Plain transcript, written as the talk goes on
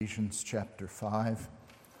Ephesians chapter 5.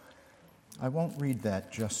 I won't read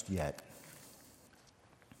that just yet.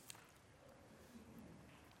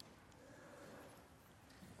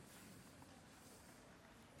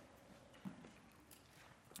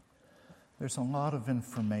 There's a lot of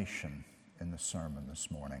information in the sermon this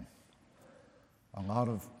morning, a lot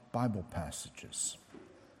of Bible passages.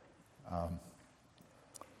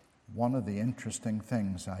 One of the interesting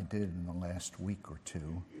things I did in the last week or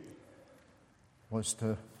two was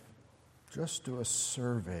to just do a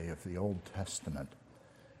survey of the Old Testament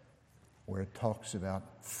where it talks about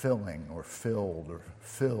filling or filled or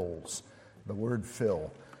fills, the word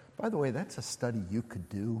fill. By the way, that's a study you could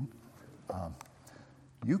do.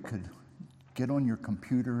 You could get on your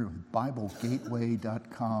computer,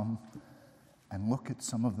 BibleGateway.com, and look at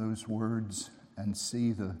some of those words and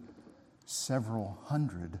see the several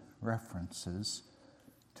hundred references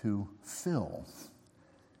to fill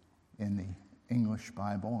in the English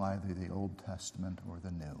Bible, either the Old Testament or the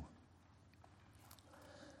New.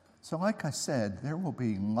 So like I said, there will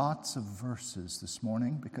be lots of verses this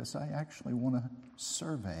morning because I actually want to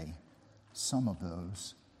survey some of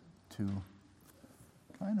those to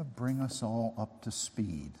kind of bring us all up to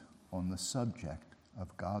speed on the subject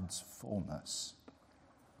of God's fullness.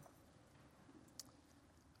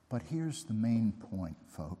 But here's the main point,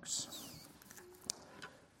 folks.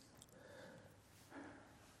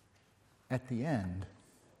 At the end,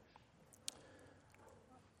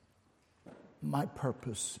 my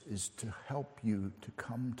purpose is to help you to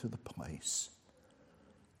come to the place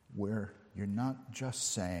where you're not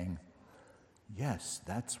just saying, yes,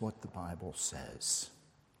 that's what the Bible says,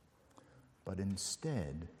 but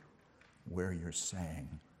instead where you're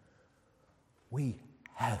saying, we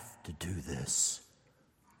have to do this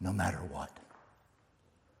no matter what.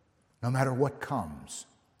 No matter what comes,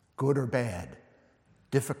 good or bad,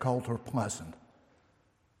 difficult or pleasant,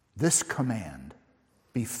 this command,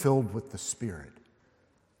 be filled with the Spirit,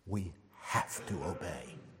 we have to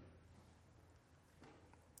obey.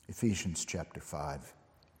 Ephesians chapter 5,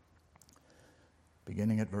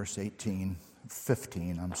 beginning at verse 15,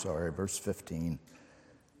 verse 15,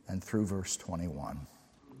 and through verse 21.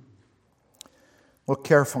 Look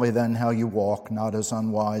carefully then how you walk, not as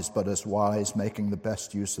unwise, but as wise, making the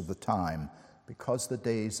best use of the time, because the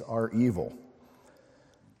days are evil.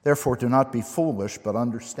 Therefore, do not be foolish, but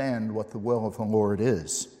understand what the will of the Lord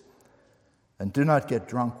is. And do not get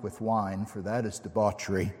drunk with wine, for that is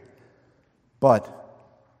debauchery,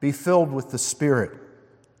 but be filled with the Spirit,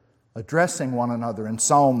 addressing one another in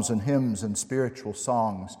psalms and hymns and spiritual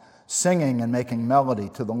songs, singing and making melody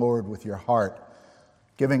to the Lord with your heart,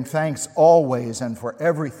 giving thanks always and for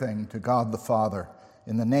everything to God the Father,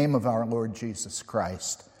 in the name of our Lord Jesus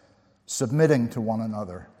Christ, submitting to one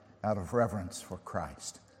another out of reverence for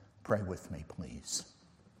Christ. Pray with me, please.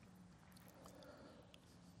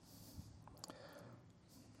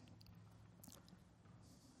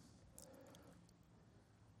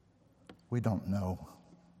 We don't know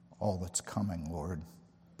all that's coming, Lord,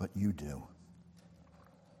 but you do.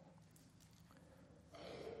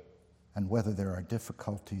 And whether there are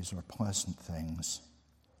difficulties or pleasant things,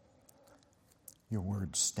 your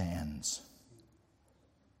word stands.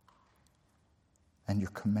 And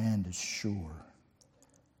your command is sure.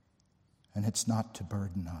 And it's not to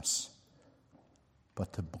burden us,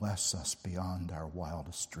 but to bless us beyond our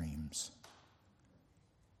wildest dreams.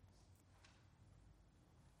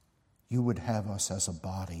 You would have us as a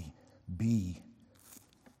body be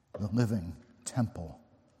the living temple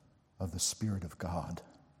of the Spirit of God.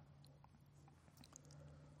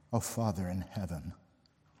 Oh, Father in heaven,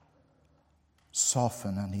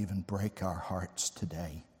 soften and even break our hearts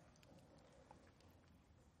today.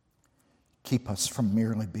 Keep us from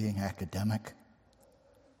merely being academic,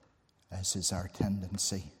 as is our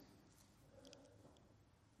tendency.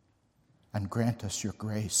 And grant us your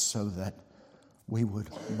grace so that we would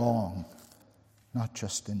long, not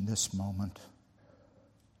just in this moment,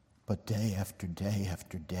 but day after day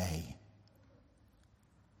after day,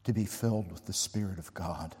 to be filled with the Spirit of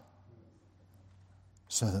God,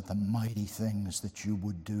 so that the mighty things that you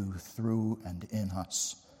would do through and in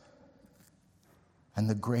us, and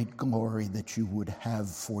the great glory that you would have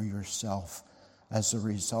for yourself as a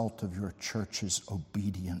result of your church's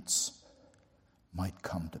obedience might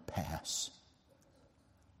come to pass.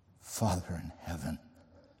 Father in heaven,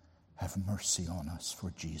 have mercy on us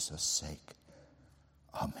for Jesus' sake.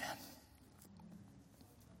 Amen.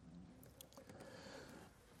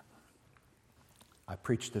 I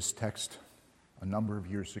preached this text a number of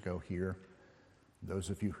years ago here. Those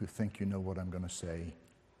of you who think you know what I'm going to say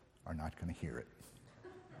are not going to hear it.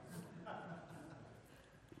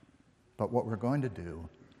 But what we're going to do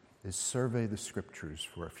is survey the Scriptures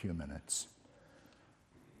for a few minutes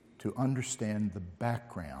to understand the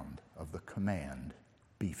background of the command,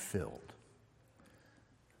 be filled.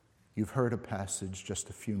 You've heard a passage just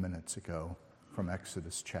a few minutes ago from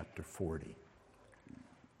Exodus chapter 40,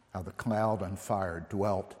 how the cloud and fire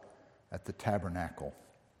dwelt at the tabernacle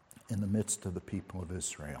in the midst of the people of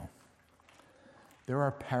Israel. There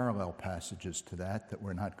are parallel passages to that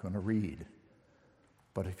we're not going to read.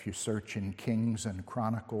 But if you search in Kings and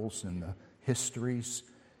Chronicles and the histories,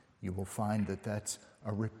 you will find that that's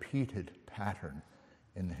a repeated pattern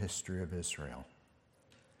in the history of Israel.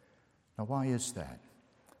 Now, why is that?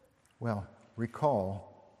 Well,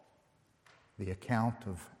 recall the account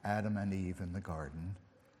of Adam and Eve in the garden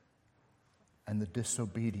and the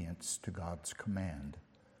disobedience to God's command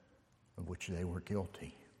of which they were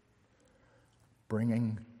guilty,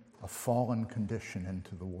 bringing a fallen condition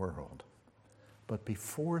into the world. But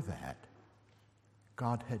before that,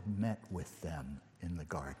 God had met with them in the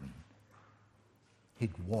garden.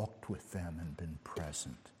 He'd walked with them and been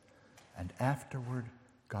present. And afterward,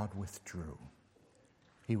 God withdrew.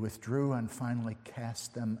 He withdrew and finally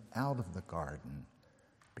cast them out of the garden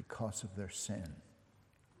because of their sin.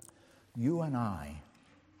 You and I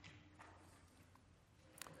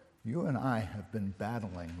have been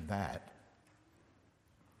battling that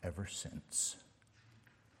ever since.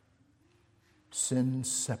 Sin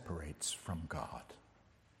separates from God,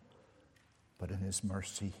 but in His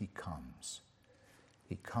mercy He comes.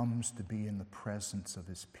 He comes to be in the presence of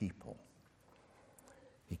His people.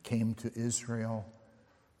 He came to Israel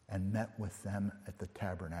and met with them at the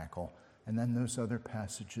tabernacle. And then those other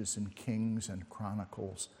passages in Kings and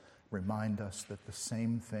Chronicles remind us that the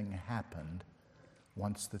same thing happened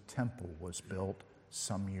once the temple was built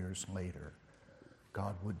some years later.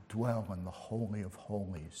 God would dwell in the Holy of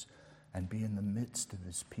Holies and be in the midst of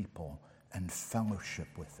His people and fellowship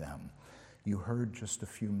with them. You heard just a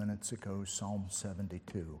few minutes ago Psalm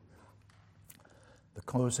 72. The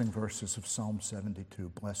closing verses of Psalm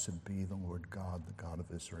 72, blessed be the Lord God, the God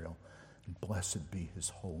of Israel, and blessed be His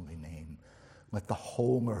holy name. Let the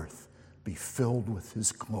whole earth be filled with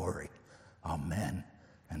His glory. Amen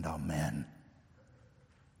and amen.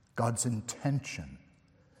 God's intention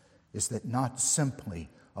is that not simply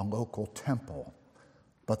a local temple,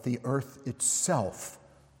 but the earth itself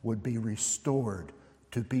would be restored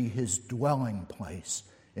to be His dwelling place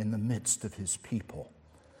in the midst of His people.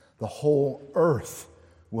 The whole earth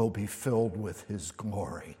will be filled with His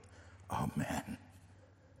glory. Amen.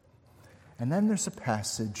 And then there's a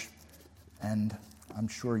passage, and I'm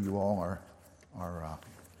sure you all are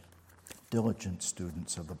diligent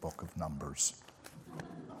students of the book of Numbers.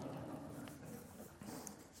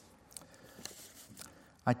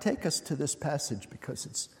 I take us to this passage because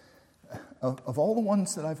it's, of all the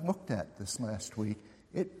ones that I've looked at this last week,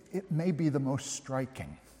 it may be the most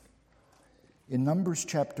striking. In Numbers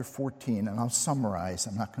chapter 14, and I'll summarize,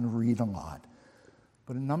 I'm not going to read a lot,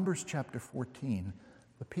 but in Numbers chapter 14,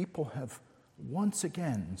 the people have once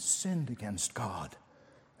again sinned against God.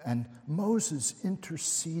 And Moses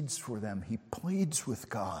intercedes for them. He pleads with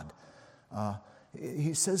God.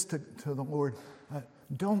 He says to the Lord,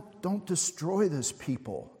 don't destroy this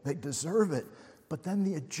people. They deserve it. But then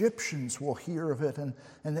the Egyptians will hear of it, and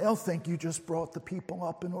they'll think you just brought the people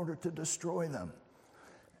up in order to destroy them.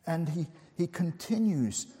 And he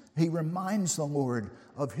continues. He reminds the Lord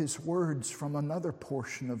of His words from another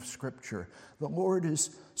portion of Scripture. The Lord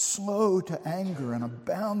is slow to anger and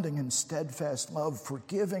abounding in steadfast love,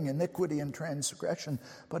 forgiving iniquity and transgression,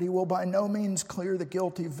 but He will by no means clear the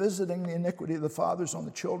guilty, visiting the iniquity of the fathers on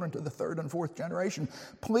the children to the third and fourth generation.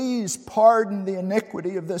 Please pardon the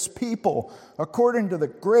iniquity of this people according to the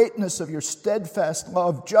greatness of your steadfast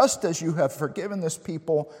love, just as you have forgiven this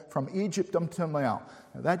people from Egypt until now.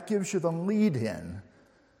 Now that gives you the lead-in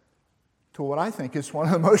to what I think is one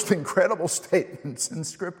of the most incredible statements in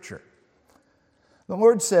Scripture. The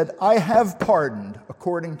Lord said, I have pardoned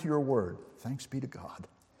according to your word. Thanks be to God.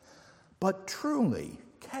 But truly,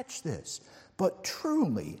 catch this, but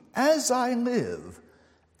truly, as I live,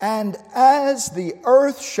 and as the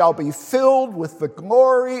earth shall be filled with the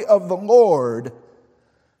glory of the Lord.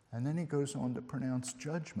 And then He goes on to pronounce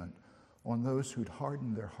judgment on those who'd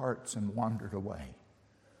hardened their hearts and wandered away.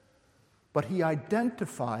 But He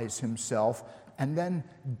identifies Himself and then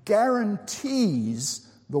guarantees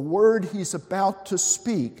the word He's about to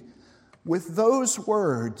speak with those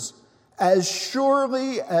words, as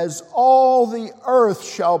surely as all the earth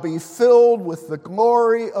shall be filled with the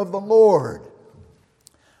glory of the Lord.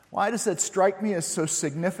 Why does that strike me as so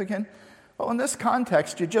significant? Well, in this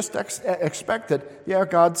context, you just expect that, yeah,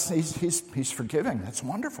 God's He's forgiving. That's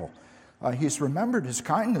wonderful. He's remembered his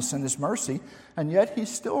kindness and his mercy, and yet he's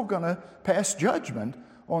still going to pass judgment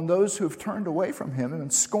on those who've turned away from him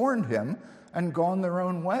and scorned him and gone their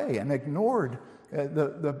own way and ignored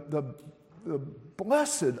the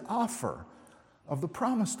blessed offer of the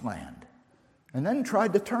promised land, and then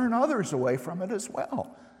tried to turn others away from it as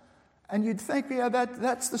well. And you'd think, yeah,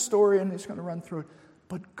 that's the story, and he's going to run through it.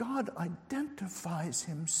 But God identifies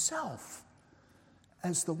himself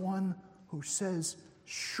as the one who says,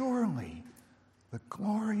 surely the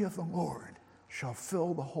glory of the Lord shall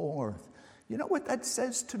fill the whole earth. You know what that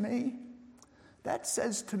says to me? That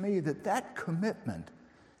says to me that commitment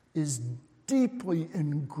is deeply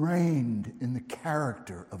ingrained in the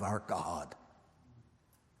character of our God.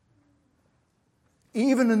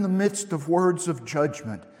 Even in the midst of words of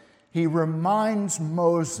judgment, he reminds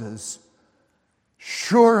Moses,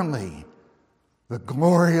 surely the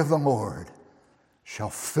glory of the Lord shall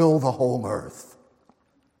fill the whole earth.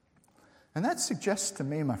 And that suggests to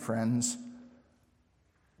me, my friends,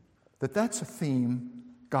 that that's a theme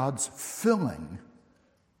God's filling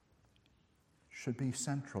should be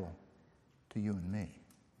central to you and me.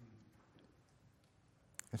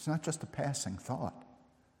 It's not just a passing thought.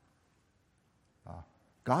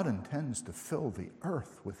 God intends to fill the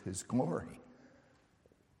earth with his glory.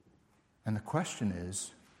 And the question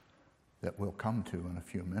is, that we'll come to in a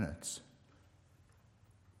few minutes,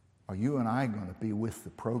 are you and I going to be with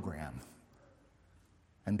the program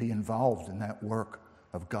and be involved in that work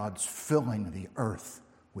of God's filling the earth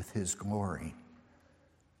with his glory?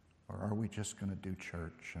 Or are we just going to do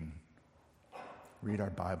church and read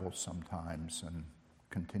our Bibles sometimes and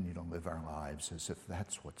continue to live our lives as if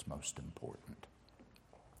that's what's most important?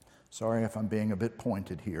 Sorry if I'm being a bit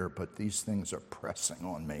pointed here, but these things are pressing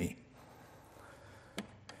on me.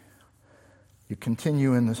 You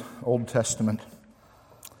continue in the Old Testament,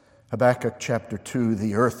 Habakkuk chapter 2,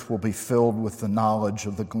 the earth will be filled with the knowledge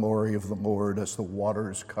of the glory of the Lord as the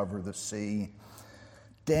waters cover the sea.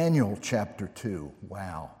 Daniel chapter 2,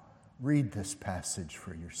 wow, read this passage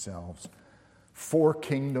for yourselves. 4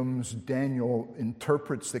 kingdoms, Daniel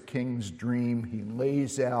interprets the king's dream. He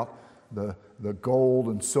lays out the gold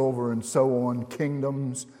and silver and so on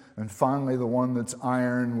kingdoms, and finally the one that's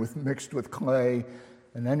iron mixed with clay.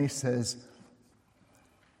 And then he says,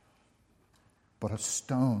 but a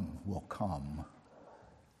stone will come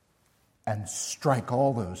and strike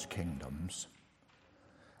all those kingdoms,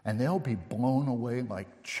 and they'll be blown away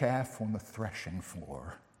like chaff on the threshing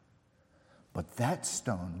floor. But that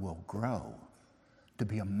stone will grow to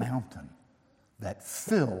be a mountain that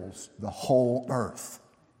fills the whole earth.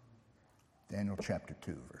 Daniel chapter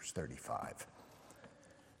 2, verse 35.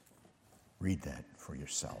 Read that for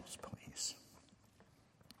yourselves, please.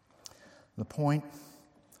 The point,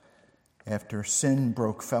 after sin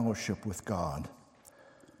broke fellowship with God,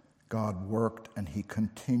 God worked and he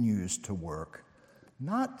continues to work,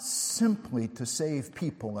 not simply to save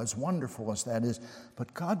people, as wonderful as that is,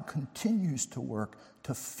 but God continues to work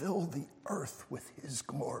to fill the earth with his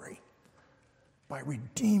glory by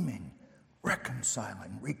redeeming,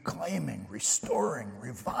 reconciling, reclaiming, restoring,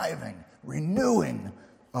 reviving, renewing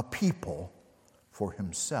a people for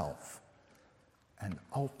himself, and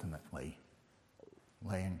ultimately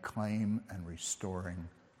laying claim and restoring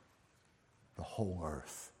the whole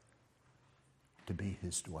earth to be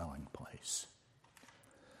his dwelling place.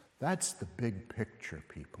 That's the big picture,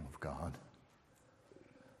 people of God.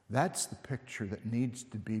 That's the picture that needs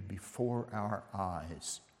to be before our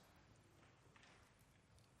eyes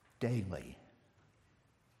daily,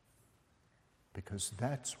 because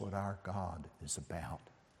that's what our God is about.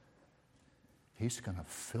 He's going to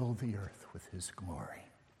fill the earth with his glory.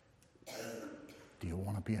 Do you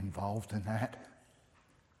want to be involved in that?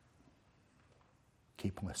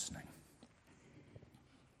 Keep listening.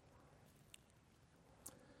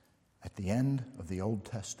 At the end of the Old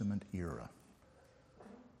Testament era,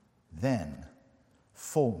 then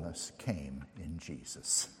fullness came in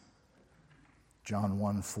Jesus. John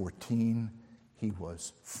 1:14, he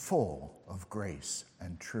was full of grace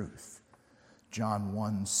and truth. John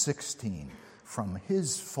 1:16, from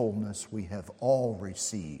his fullness we have all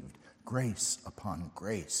received grace upon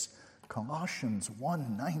grace. Colossians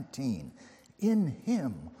 1:19, in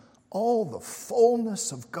him all the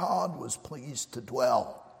fullness of God was pleased to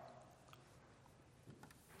dwell.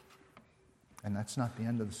 And that's not the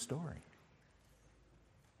end of the story.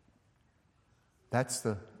 That's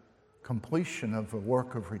the completion of the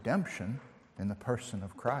work of redemption in the person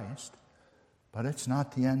of Christ, but it's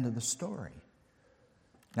not the end of the story.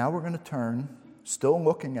 Now we're going to turn, still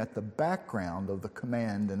looking at the background of the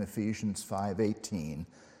command in Ephesians 5:18.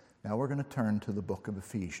 Now we're going to turn to the book of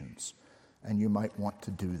Ephesians. And you might want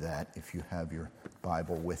to do that if you have your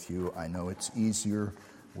Bible with you. I know it's easier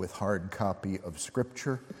with hard copy of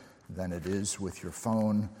Scripture than it is with your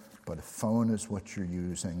phone, but if phone is what you're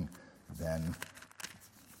using, then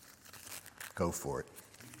go for it.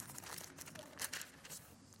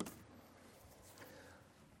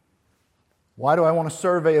 Why do I want to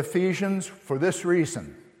survey Ephesians? For this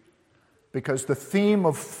reason. Because the theme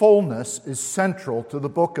of fullness is central to the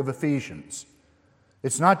book of Ephesians.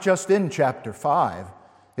 It's not just in chapter 5.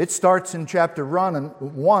 It starts in chapter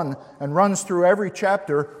 1 and runs through every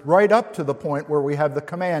chapter right up to the point where we have the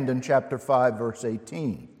command in chapter 5, verse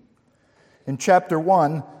 18. In chapter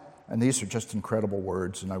 1, and these are just incredible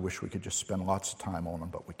words, and I wish we could just spend lots of time on them,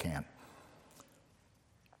 but we can't.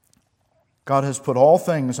 God has put all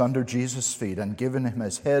things under Jesus' feet and given him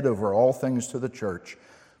as head over all things to the church,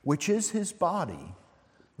 which is his body,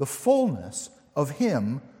 the fullness of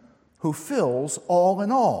him who fills all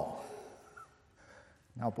in all.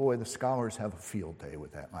 Now, boy, the scholars have a field day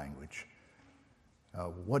with that language.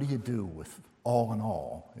 What do you do with all in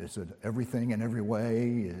all? Is it everything in every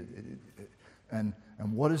way? And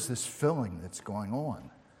what is this filling that's going on?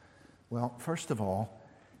 Well, first of all,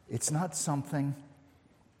 it's not something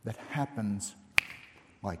that happens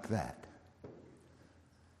like that.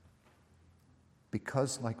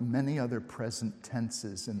 Because, like many other present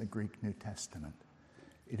tenses in the Greek New Testament,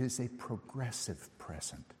 it is a progressive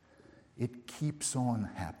present. It keeps on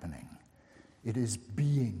happening. It is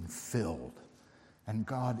being filled. And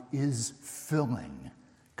God is filling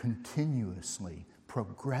continuously,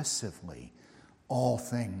 progressively, all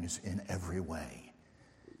things in every way.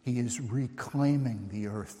 He is reclaiming the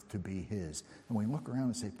earth to be his. And we look around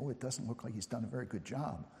and say, boy, it doesn't look like he's done a very good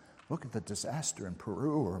job. Look at the disaster in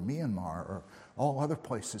Peru or Myanmar or all other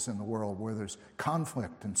places in the world where there's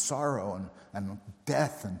conflict and sorrow and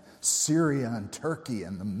death, and Syria and Turkey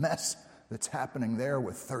and the mess that's happening there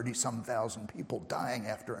with 30-some thousand people dying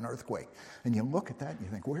after an earthquake. And you look at that and you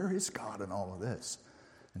think, where is God in all of this?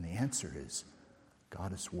 And the answer is,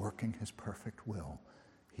 God is working his perfect will.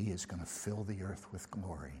 He is going to fill the earth with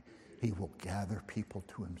glory. He will gather people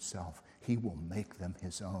to himself. He will make them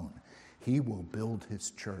his own. He will build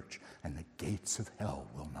his church, and the gates of hell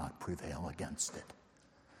will not prevail against it.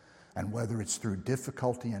 And whether it's through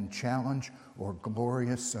difficulty and challenge or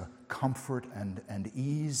glorious comfort and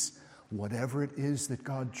ease, whatever it is that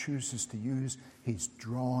God chooses to use, he's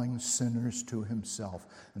drawing sinners to himself.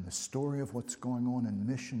 And the story of what's going on in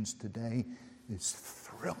missions today is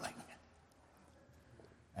thrilling.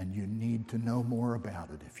 And you need to know more about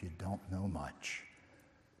it if you don't know much.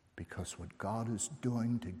 Because what God is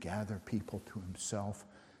doing to gather people to himself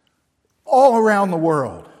all around the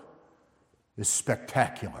world is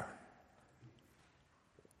spectacular.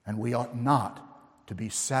 And we ought not to be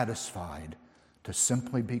satisfied to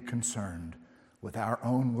simply be concerned with our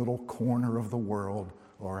own little corner of the world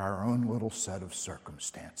or our own little set of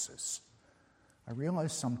circumstances. I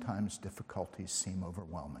realize sometimes difficulties seem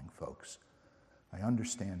overwhelming, folks. I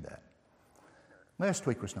understand that. Last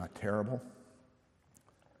week was not terrible.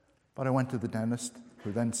 But I went to the dentist,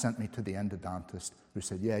 who then sent me to the endodontist, who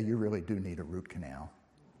said, yeah, you really do need a root canal.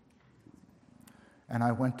 And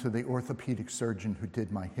I went to the orthopedic surgeon who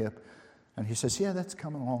did my hip, and he says, yeah, that's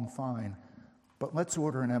coming along fine, but let's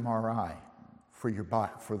order an MRI for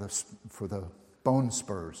the bone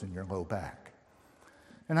spurs in your low back.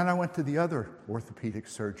 And then I went to the other orthopedic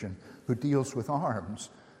surgeon who deals with arms,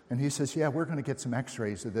 and he says, yeah, we're going to get some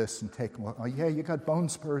x-rays of this and take a look. Oh, yeah, you got bone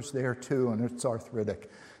spurs there too, and it's arthritic.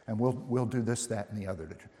 And we'll do this, that, and the other.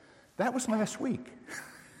 That was last week.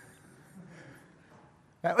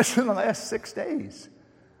 That was in the last 6 days.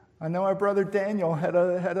 I know our brother Daniel had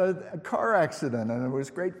a car accident, and there was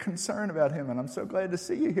great concern about him. And I'm so glad to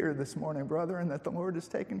see you here this morning, brother, and that the Lord has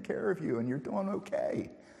taken care of you, and you're doing okay.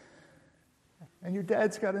 And your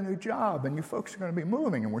dad's got a new job, and you folks are going to be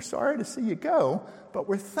moving, and we're sorry to see you go, but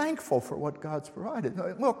we're thankful for what God's provided.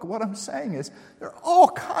 Look, what I'm saying is there are all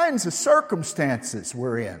kinds of circumstances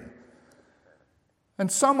we're in.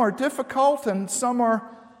 And some are difficult, and some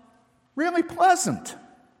are really pleasant.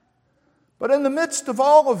 But in the midst of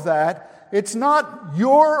all of that, it's not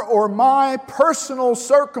your or my personal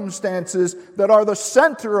circumstances that are the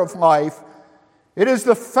center of life. It is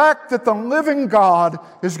the fact that the living God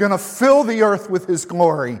is going to fill the earth with his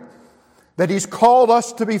glory, that he's called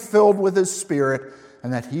us to be filled with his Spirit,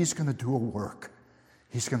 and that he's going to do a work.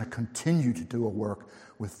 He's going to continue to do a work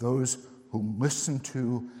with those who listen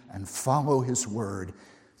to and follow his word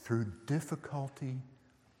through difficulty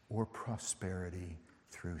or prosperity,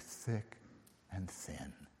 through thick and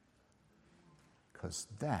thin. Because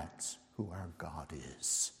that's who our God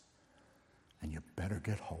is. And you better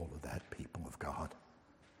get hold of that, people of God.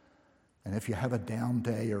 And if you have a down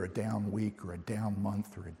day or a down week or a down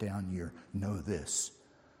month or a down year, know this: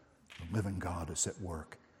 the living God is at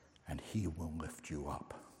work, and He will lift you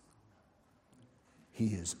up. He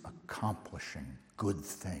is accomplishing good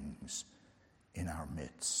things in our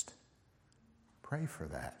midst. Pray for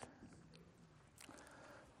that.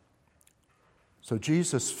 So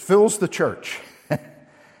Jesus fills the church.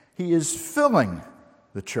 He is filling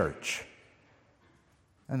the church.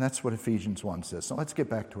 And that's what Ephesians 1 says. So let's get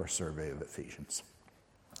back to our survey of Ephesians.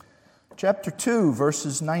 Chapter 2,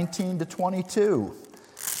 verses 19 to 22.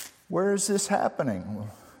 Where is this happening? Well,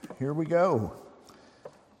 here we go.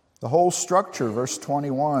 The whole structure, verse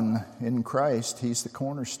 21, in Christ, He's the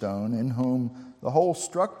cornerstone, in whom the whole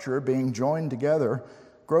structure, being joined together,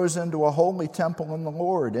 grows into a holy temple in the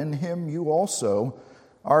Lord. In Him you also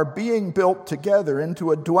are being built together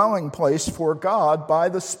into a dwelling place for God by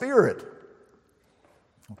the Spirit.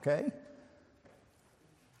 Okay?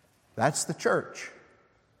 That's the church.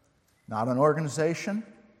 Not an organization.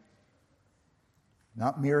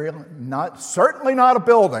 Certainly not a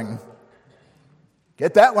building.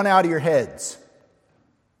 Get that one out of your heads.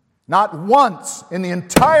 Not once in the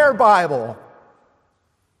entire Bible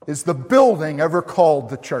is the building ever called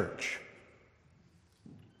the church.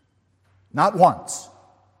 Not once.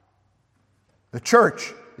 The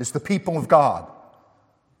church is the people of God,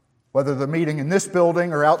 whether they're meeting in this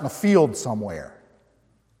building or out in the field somewhere.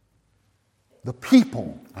 The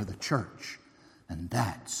people are the church, and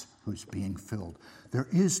that's who's being filled. There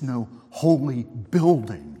is no holy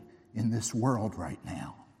building in this world right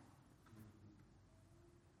now.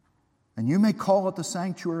 And you may call it the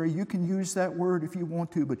sanctuary. You can use that word if you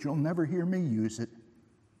want to, but you'll never hear me use it.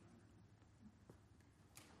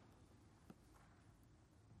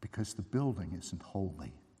 Because the building isn't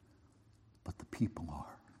holy, but the people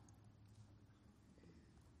are.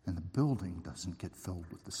 And the building doesn't get filled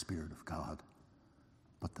with the Spirit of God,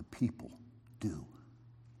 but the people do.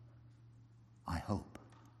 I hope.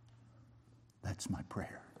 That's my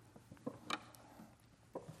prayer.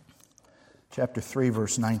 Chapter 3,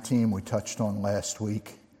 verse 19, we touched on last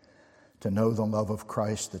week. To know the love of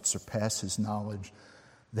Christ that surpasses knowledge,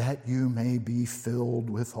 that you may be filled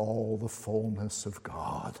with all the fullness of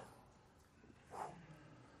God.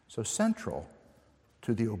 So central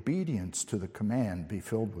to the obedience to the command, be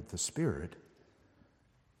filled with the Spirit,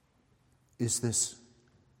 is this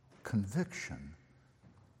conviction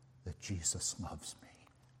that Jesus loves me.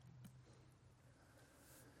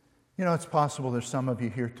 You know, it's possible there's some of you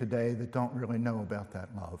here today that don't really know about that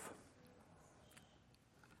love.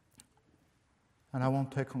 And I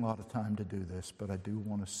won't take a lot of time to do this, but I do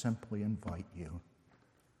want to simply invite you.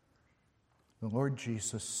 The Lord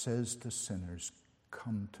Jesus says to sinners,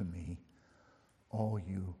 "Come to me, all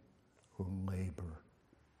you who labor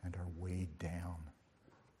and are weighed down,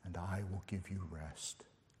 and I will give you rest.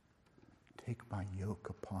 Take my yoke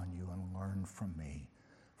upon you and learn from me,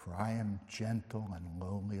 for I am gentle and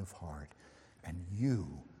lowly of heart, and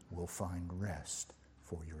you will find rest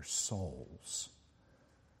for your souls."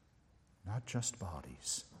 Not just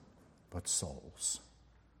bodies, but souls.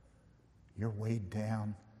 You're weighed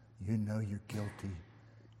down. You know you're guilty.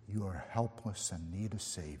 You are helpless and need a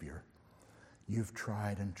Savior. You've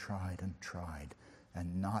tried and tried and tried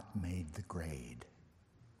and not made the grade,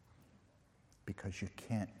 because you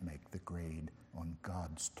can't make the grade on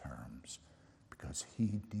God's terms, because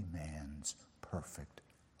He demands perfect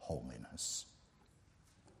holiness.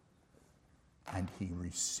 And He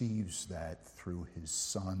receives that through His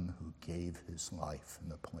Son, who gave His life in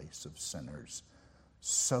the place of sinners,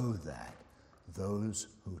 so that those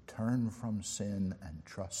who turn from sin and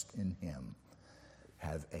trust in Him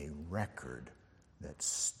have a record that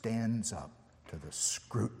stands up to the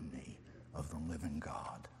scrutiny of the living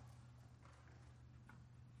God.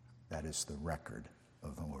 That is the record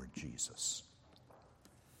of the Lord Jesus.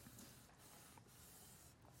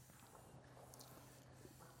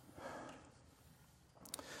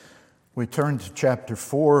 We turn to chapter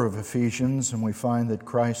 4 of Ephesians, and we find that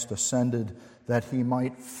Christ ascended that He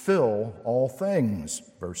might fill all things,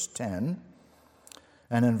 verse 10.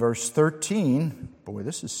 And in verse 13, boy,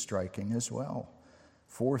 this is striking as well.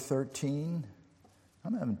 4:13.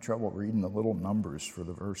 I'm having trouble reading the little numbers for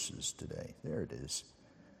the verses today. There it is.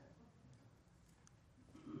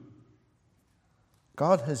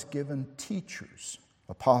 God has given teachers,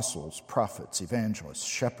 apostles, prophets, evangelists,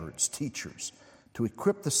 shepherds, teachers, to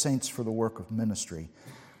equip the saints for the work of ministry,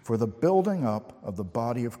 for the building up of the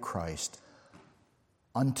body of Christ,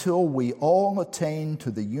 until we all attain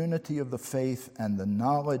to the unity of the faith and the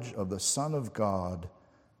knowledge of the Son of God,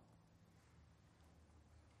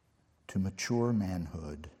 to mature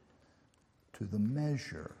manhood, to the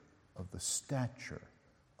measure of the stature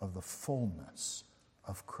of the fullness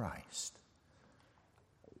of Christ.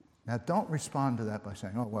 Now, don't respond to that by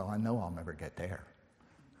saying, oh, well, I know I'll never get there.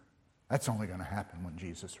 That's only going to happen when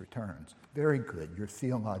Jesus returns. Very good. You're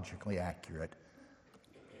theologically accurate.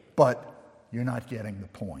 But you're not getting the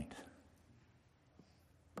point.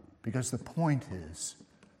 Because the point is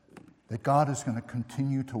that God is going to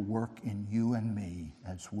continue to work in you and me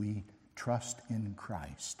as we trust in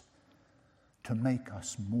Christ to make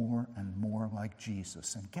us more and more like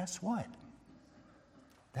Jesus. And guess what?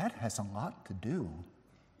 That has a lot to do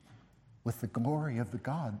with the glory of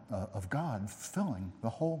God filling the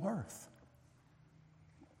whole earth.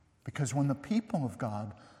 Because when the people of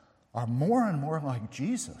God are more and more like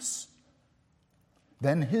Jesus,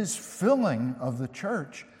 then his filling of the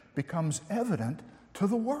church becomes evident to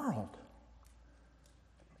the world.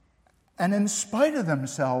 And in spite of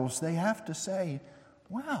themselves, they have to say,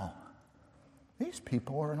 wow, these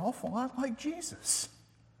people are an awful lot like Jesus.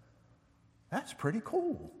 That's pretty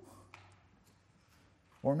cool.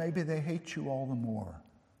 Or maybe they hate you all the more.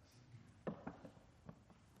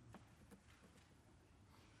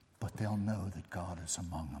 But they'll know that God is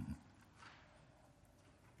among them.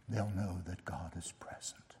 They'll know that God is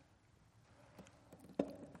present.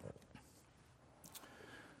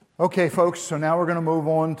 Okay, folks, so now we're going to move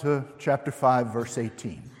on to chapter 5, verse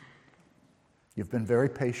 18. You've been very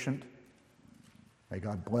patient. May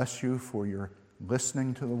God bless you for your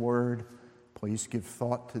listening to the word. Please give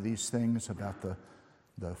thought to these things about the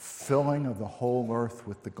filling of the whole earth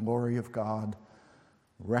with the glory of God.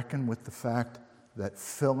 Reckon with the fact that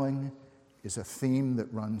filling is a theme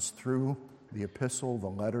that runs through the epistle, the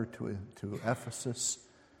letter to Ephesus.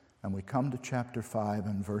 And we come to chapter 5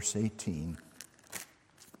 and verse 18.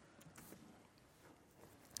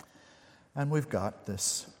 And we've got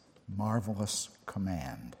this marvelous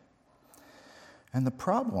command. And the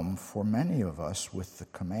problem for many of us with the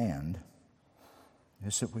command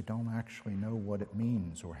is that we don't actually know what it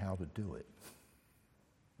means or how to do it.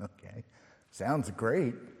 Okay, sounds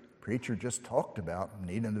great. Preacher just talked about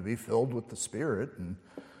needing to be filled with the Spirit, and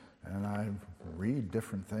I read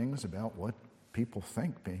different things about what people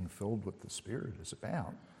think being filled with the Spirit is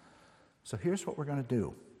about. So here's what we're going to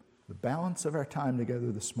do. The balance of our time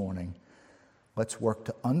together this morning, let's work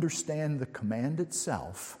to understand the command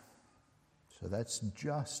itself. So that's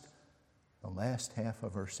just the last half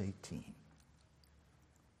of verse 18.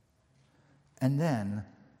 And then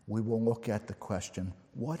we will look at the question,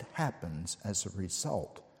 what happens as a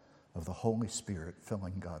result of the Holy Spirit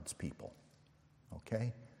filling God's people?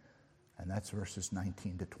 Okay? And that's verses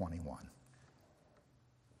 19 to 21.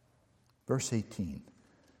 Verse 18.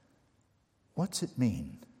 What's it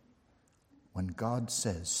mean when God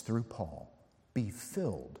says through Paul, be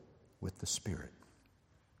filled with the Spirit?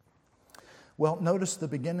 Well, notice the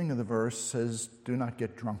beginning of the verse says, do not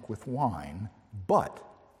get drunk with wine, but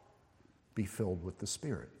be filled with the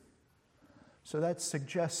Spirit. So that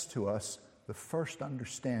suggests to us the first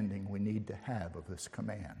understanding we need to have of this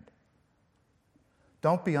command.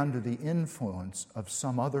 Don't be under the influence of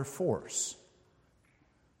some other force.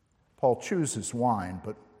 Paul chooses wine,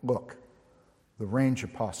 but look, the range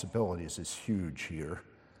of possibilities is huge here.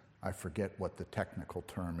 I forget what the technical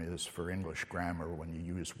term is for English grammar when you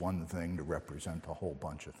use one thing to represent a whole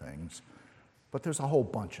bunch of things. But there's a whole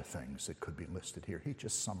bunch of things that could be listed here. He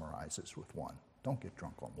just summarizes with one. Don't get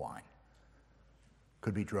drunk on wine.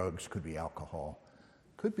 Could be drugs, could be alcohol,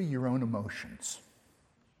 could be your own emotions,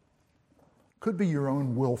 could be your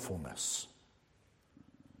own willfulness.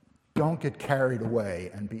 Don't get carried away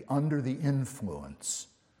and be under the influence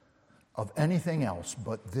of anything else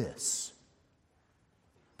but this.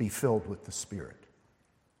 Be filled with the Spirit.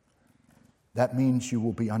 That means you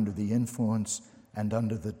will be under the influence and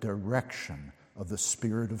under the direction of the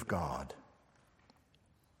Spirit of God.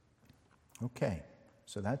 Okay,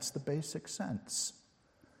 so that's the basic sense.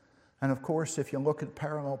 And of course, if you look at a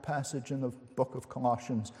parallel passage in the book of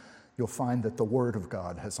Colossians, you'll find that the Word of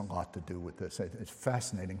God has a lot to do with this. It's a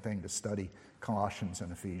fascinating thing to study Colossians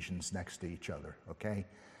and Ephesians next to each other, okay?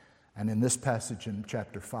 And in this passage in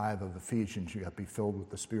chapter 5 of Ephesians, you have to be filled with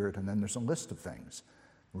the Spirit, and then there's a list of things,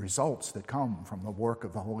 results that come from the work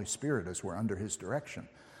of the Holy Spirit as we're under His direction.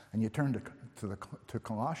 And you turn to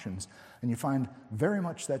Colossians, and you find very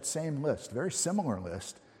much that same list, very similar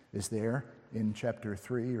list is there in chapter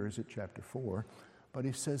 3, or is it chapter 4? But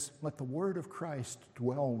he says, let the word of Christ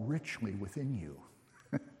dwell richly within you.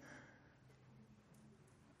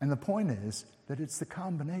 And the point is that it's the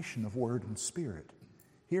combination of word and spirit.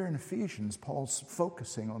 Here in Ephesians, Paul's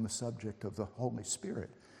focusing on the subject of the Holy Spirit.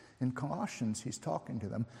 In Colossians, he's talking to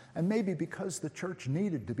them, and maybe because the church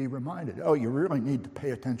needed to be reminded, oh, you really need to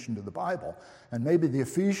pay attention to the Bible. And maybe the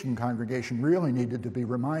Ephesian congregation really needed to be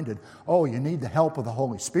reminded, oh, you need the help of the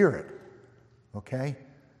Holy Spirit. Okay?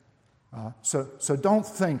 So don't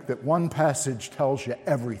think that one passage tells you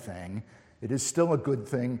everything. It is still a good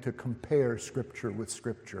thing to compare Scripture with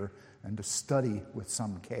Scripture and to study with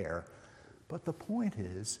some care. But the point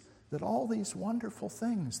is that all these wonderful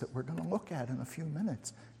things that we're going to look at in a few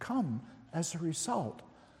minutes come as a result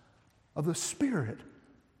of the Spirit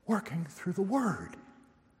working through the Word.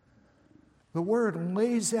 The Word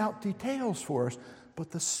lays out details for us,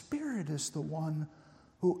 but the Spirit is the one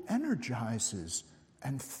who energizes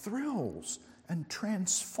and thrills and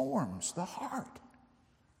transforms the heart.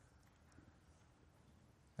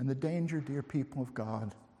 And the danger, dear people of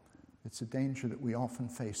God, it's a danger that we often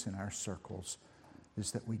face in our circles,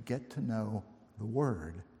 is that we get to know the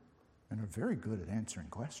Word and are very good at answering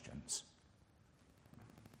questions.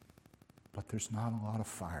 But there's not a lot of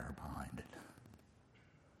fire behind it.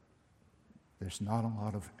 There's not a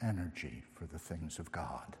lot of energy for the things of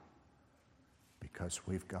God because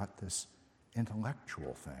we've got this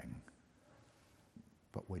intellectual thing,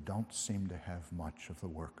 but we don't seem to have much of the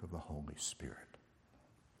work of the Holy Spirit.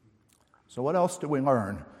 So what else do we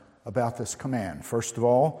learn about this command? First of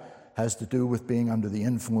all, has to do with being under the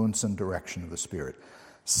influence and direction of the Spirit.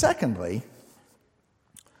 Secondly,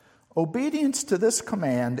 obedience to this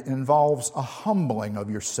command involves a humbling of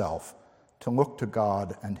yourself to look to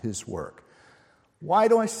God and His work. Why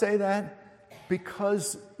do I say that?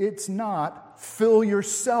 Because it's not fill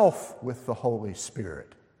yourself with the Holy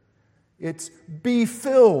Spirit. It's be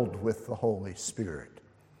filled with the Holy Spirit.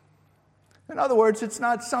 In other words, it's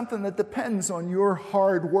not something that depends on your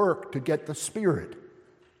hard work to get the Spirit.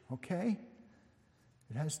 Okay?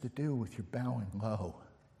 It has to do with your bowing low,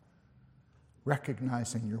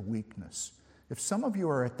 recognizing your weakness. If some of you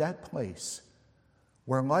are at that place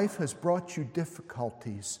where life has brought you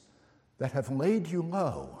difficulties that have laid you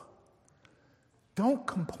low, don't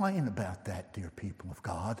complain about that, dear people of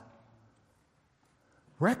God.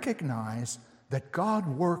 Recognize that God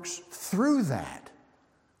works through that,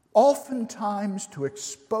 oftentimes to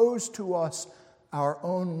expose to us our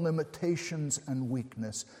own limitations and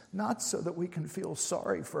weakness, not so that we can feel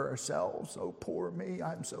sorry for ourselves, oh, poor me,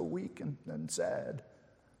 I'm so weak and sad,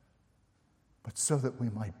 but so that we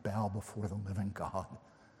might bow before the living God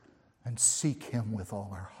and seek Him with all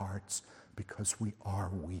our hearts because we are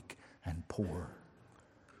weak and poor.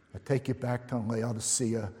 I take you back to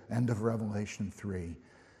Laodicea, end of Revelation 3.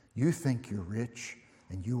 You think you're rich,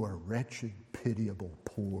 and you are wretched, pitiable,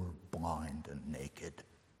 poor, blind, and naked.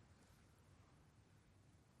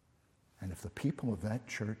 And if the people of that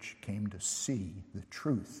church came to see the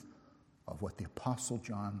truth of what the Apostle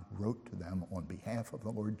John wrote to them on behalf of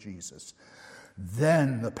the Lord Jesus,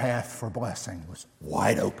 then the path for blessing was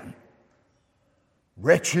wide open.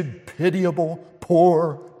 Wretched, pitiable,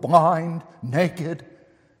 poor, blind, naked.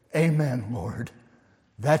 Amen, Lord.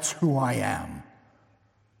 That's who I am.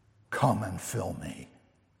 Come and fill me.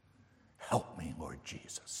 Help me, Lord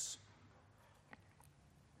Jesus.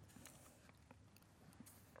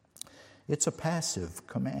 It's a passive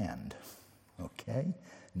command, okay?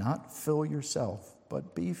 Not fill yourself,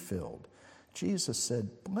 but be filled. Jesus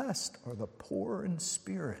said, blessed are the poor in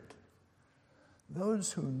spirit,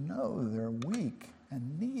 those who know they're weak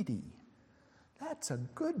and needy. That's a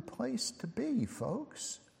good place to be,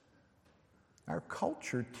 folks. Our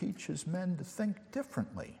culture teaches men to think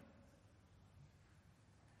differently.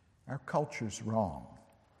 Our culture's wrong.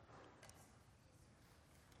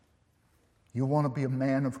 You want to be a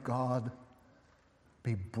man of God?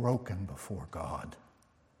 Be broken before God.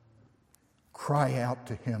 Cry out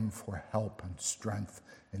to Him for help and strength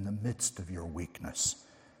in the midst of your weakness.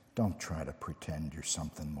 Don't try to pretend you're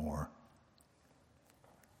something more.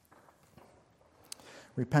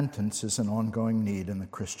 Repentance is an ongoing need in the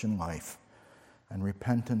Christian life. And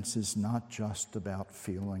repentance is not just about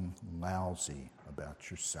feeling lousy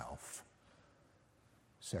about yourself.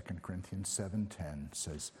 2 Corinthians 7:10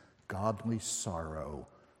 says, godly sorrow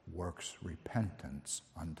works repentance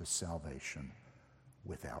unto salvation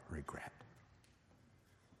without regret.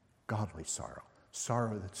 Godly sorrow.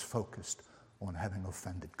 Sorrow that's focused on having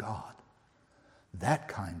offended God. That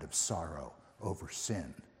kind of sorrow over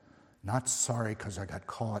sin. Not sorry because I got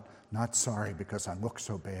caught, not sorry because I look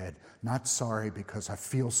so bad, not sorry because I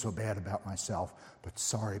feel so bad about myself, but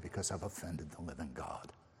sorry because I've offended the living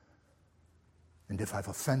God. And if I've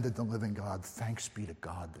offended the living God, thanks be to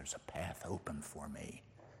God, there's a path open for me.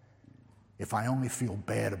 If I only feel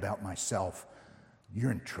bad about myself,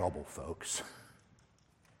 you're in trouble, folks.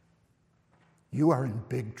 You are in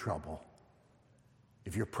big trouble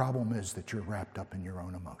if your problem is that you're wrapped up in your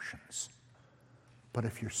own emotions. But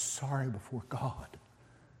if you're sorry before God,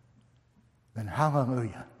 then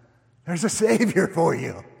hallelujah, there's a Savior for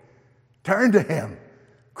you. Turn to Him.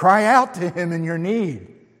 Cry out to Him in your need.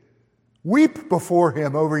 Weep before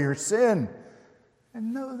Him over your sin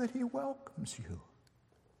and know that He welcomes you.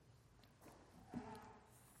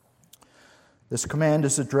 This command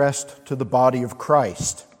is addressed to the body of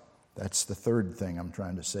Christ. That's the third thing I'm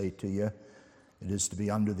trying to say to you. It is to be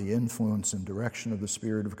under the influence and direction of the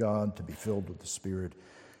Spirit of God, to be filled with the Spirit.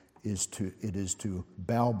 It is to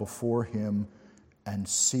bow before Him and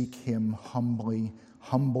seek Him humbly.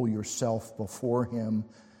 Humble yourself before Him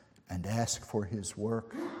and ask for His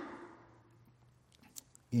work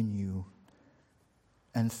in you.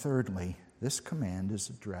 And thirdly, this command is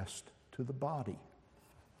addressed to the body.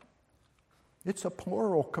 It's a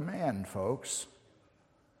plural command, folks.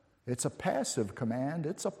 It's a passive command.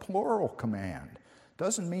 It's a plural command.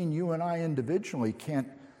 Doesn't mean you and I individually can't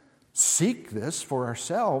seek this for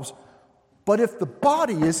ourselves, but if the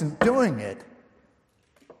body isn't doing it,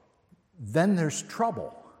 then there's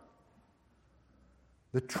trouble.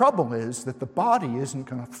 The trouble is that the body isn't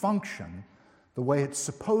going to function the way it's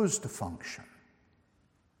supposed to function.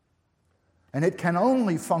 And it can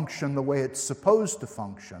only function the way it's supposed to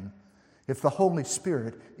function if the Holy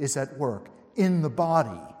Spirit is at work in the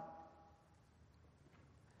body.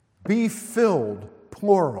 Be filled,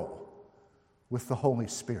 plural, with the Holy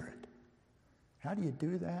Spirit. How do you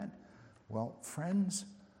do that? Well, friends,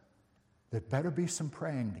 there better be some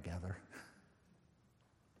praying together.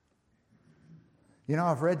 You know,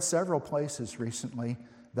 I've read several places recently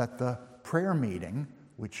that the prayer meeting,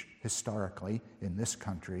 which historically in this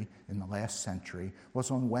country in the last century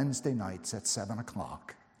was on Wednesday nights at 7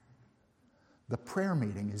 o'clock. The prayer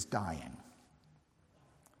meeting is dying.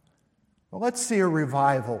 Well, let's see a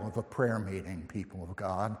revival of a prayer meeting, people of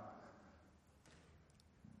God.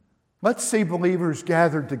 Let's see believers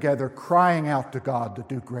gathered together crying out to God to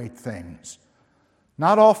do great things.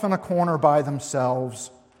 Not off in a corner by themselves,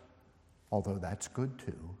 although that's good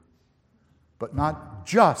too, but not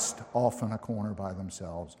just off in a corner by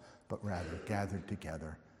themselves, but rather gathered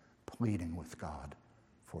together, pleading with God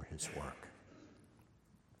for His work.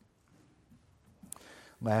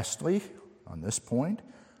 Lastly, on this point,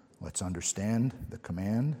 let's understand the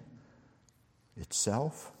command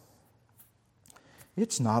itself.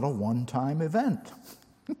 It's not a one-time event.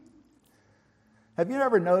 Have you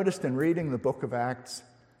ever noticed in reading the book of Acts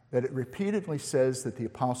that it repeatedly says that the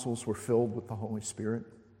apostles were filled with the Holy Spirit?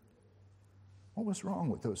 What was wrong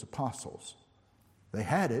with those apostles? They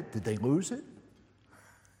had it. Did they lose it?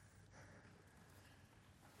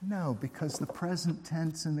 No, because the present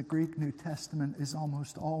tense in the Greek New Testament is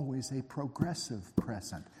almost always a progressive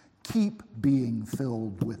present. Keep being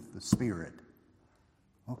filled with the Spirit.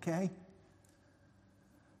 Okay?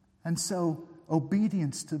 And so,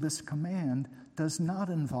 obedience to this command does not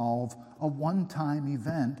involve a one-time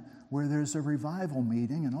event where there's a revival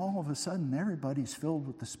meeting and all of a sudden everybody's filled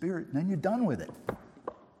with the Spirit and then you're done with it.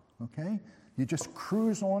 Okay? You just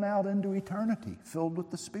cruise on out into eternity filled with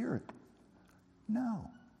the Spirit. No.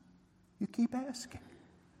 You keep asking.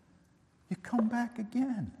 You come back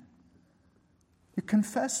again. You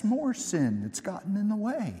confess more sin that's gotten in the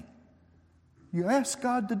way. You ask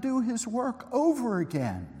God to do His work over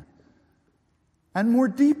again. And more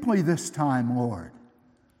deeply this time, Lord.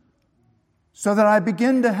 So that I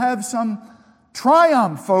begin to have some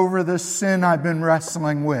triumph over this sin I've been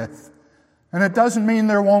wrestling with. And it doesn't mean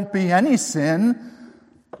there won't be any sin,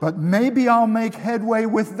 but maybe I'll make headway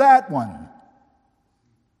with that one.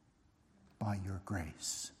 By your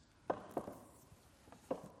grace.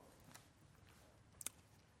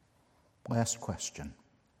 Last question.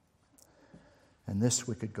 And this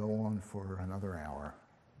we could go on for another hour.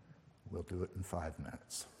 We'll do it in 5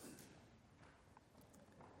 minutes.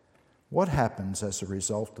 What happens as a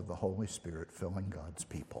result of the Holy Spirit filling God's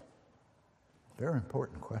people? Very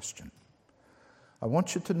important question. I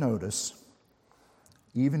want you to notice,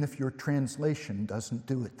 even if your translation doesn't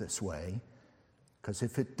do it this way, because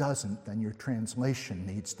if it doesn't, then your translation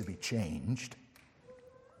needs to be changed.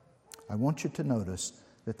 I want you to notice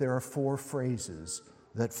that there are 4 phrases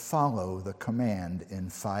that follow the command in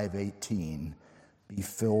 5:18, be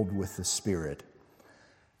filled with the Spirit.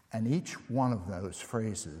 And each one of those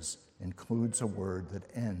phrases includes a word that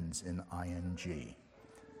ends in ing.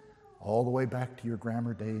 All the way back to your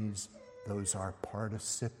grammar days, those are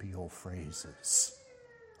participial phrases.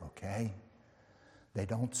 Okay? They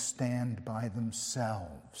don't stand by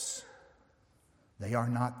themselves. They are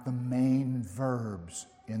not the main verbs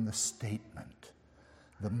in the statement.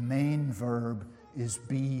 The main verb is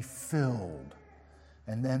be filled.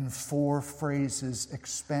 And then 4 phrases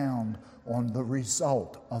expound on the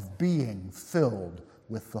result of being filled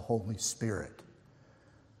with the Holy Spirit.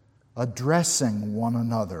 Addressing one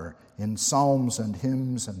another in psalms and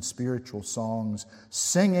hymns and spiritual songs,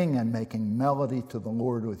 singing and making melody to the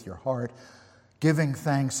Lord with your heart, giving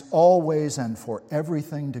thanks always and for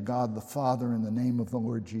everything to God the Father in the name of the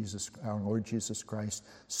Lord Jesus, our Lord Jesus Christ,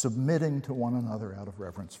 submitting to one another out of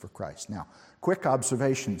reverence for Christ. Now, quick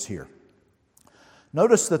observations here.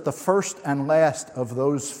 Notice that the first and last of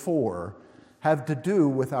those 4 have to do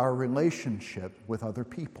with our relationship with other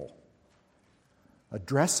people.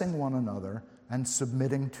 Addressing one another and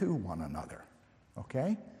submitting to one another.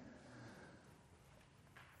 Okay?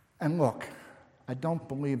 And look, I don't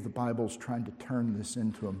believe the Bible's trying to turn this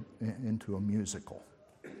into a musical.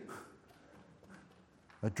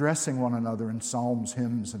 Addressing one another in psalms,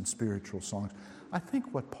 hymns, and spiritual songs. I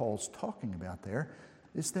think what Paul's talking about there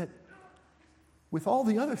is that with all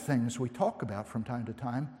the other things we talk about from time to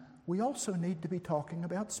time, we also need to be talking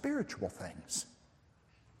about spiritual things.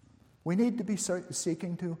 We need to be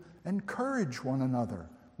seeking to encourage one another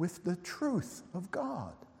with the truth of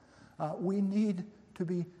God. We need to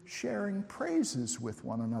be sharing praises with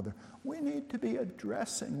one another. We need to be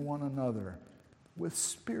addressing one another with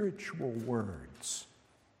spiritual words.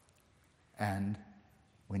 And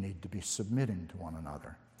we need to be submitting to one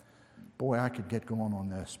another. Boy, I could get going on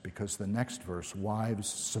this because the next verse, wives,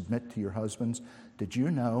 submit to your husbands. Did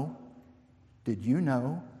you know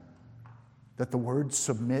that the word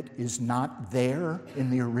submit is not there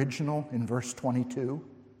in the original in verse 22?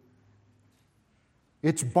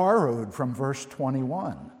 It's borrowed from verse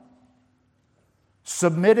 21.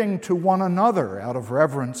 Submitting to one another out of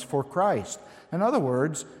reverence for Christ. In other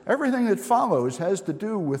words, everything that follows has to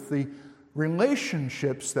do with the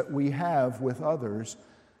relationships that we have with others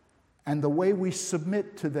and the way we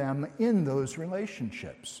submit to them in those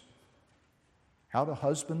relationships. How do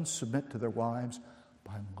husbands submit to their wives?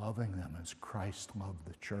 By loving them as Christ loved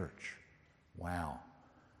the church. Wow.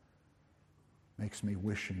 Makes me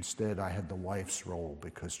wish instead I had the wife's role,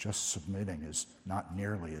 because just submitting is not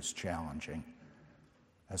nearly as challenging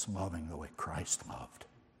as loving the way Christ loved.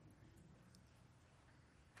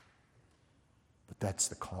 But that's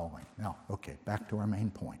the calling. Now, okay, back to our main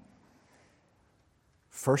point.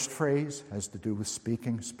 First phrase has to do with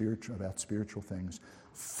speaking about spiritual things.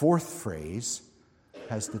 Fourth phrase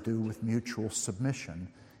has to do with mutual submission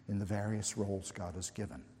in the various roles God has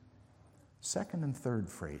given. Second and third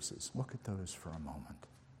phrases, look at those for a moment.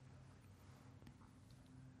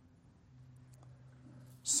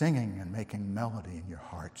 Singing and making melody in your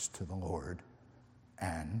hearts to the Lord,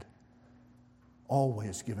 and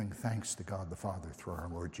always giving thanks to God the Father through our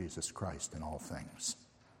Lord Jesus Christ in all things.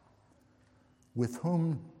 With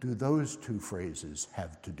whom do those 2 phrases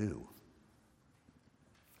have to do?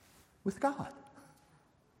 With God.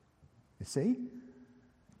 You see?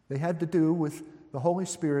 They have to do with the Holy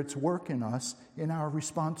Spirit's work in us in our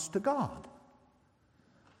response to God.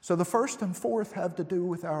 So the first and fourth have to do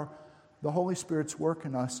with the Holy Spirit's work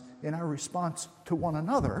in us in our response to one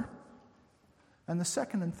another. And the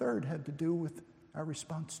second and third have to do with our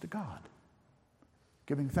response to God.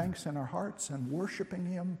 Giving thanks in our hearts and worshiping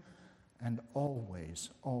Him, and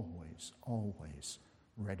always, always, always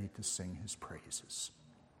ready to sing His praises.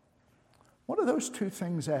 What do those 2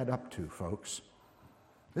 things add up to, folks?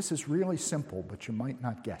 This is really simple, but you might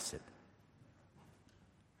not guess it.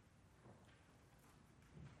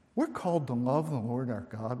 We're called to love the Lord our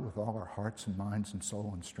God with all our hearts and minds and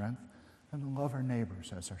soul and strength, and to love our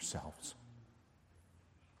neighbors as ourselves.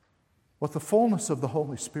 What the fullness of the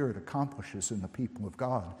Holy Spirit accomplishes in the people of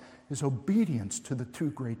God is obedience to the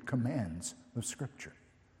 2 great commands of Scripture.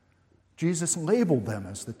 Jesus labeled them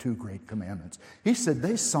as the 2 great commandments. He said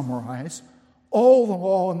they summarize all the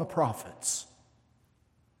law and the prophets.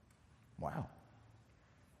 Wow.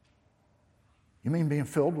 You mean being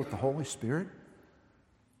filled with the Holy Spirit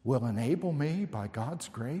will enable me, by God's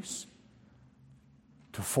grace,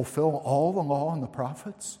 to fulfill all the law and the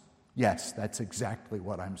prophets? Yes, that's exactly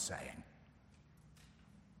what I'm saying.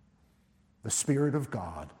 The Spirit of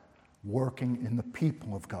God working in the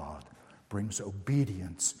people of God brings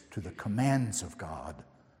obedience to the commands of God,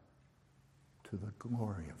 to the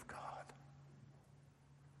glory of God.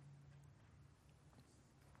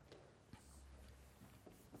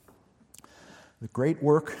 The great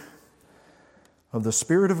work of the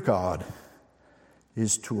Spirit of God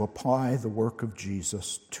is to apply the work of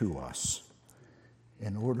Jesus to us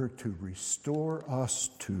in order to restore us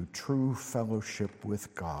to true fellowship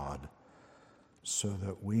with God, so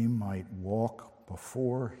that we might walk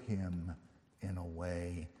before Him in a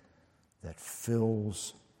way that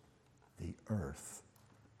fills the earth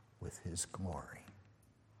with his glory.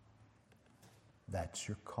 That's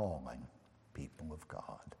your calling, people of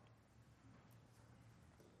God.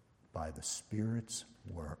 By the Spirit's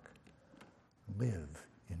work, live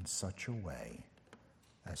in such a way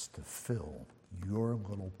as to fill your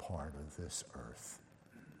little part of this earth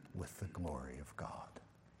with the glory of God.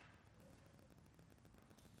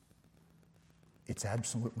 It's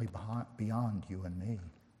absolutely beyond you and me,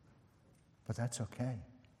 but that's okay,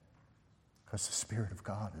 because the Spirit of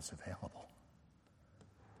God is available.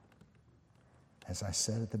 As I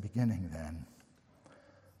said at the beginning then,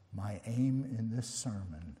 my aim in this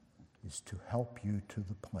sermon is to help you to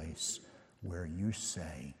the place where you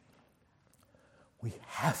say, we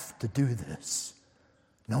have to do this,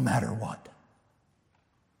 no matter what.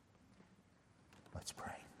 Let's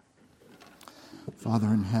pray. Father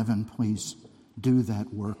in heaven, please do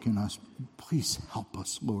that work in us. Please help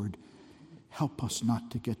us, Lord. Help us not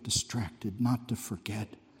to get distracted, not to forget,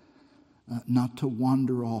 not to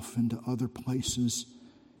wander off into other places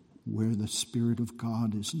where the Spirit of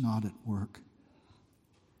God is not at work.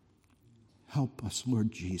 Help us,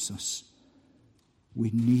 Lord Jesus. We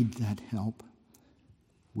need that help.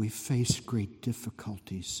 We face great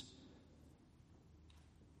difficulties,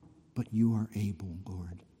 but you are able,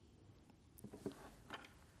 Lord.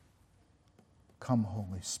 Come,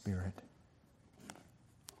 Holy Spirit.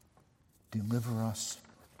 Deliver us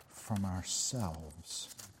from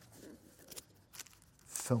ourselves.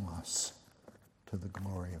 Fill us to the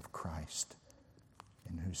glory of Christ,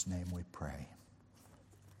 in whose name we pray.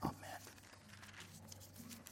 Amen.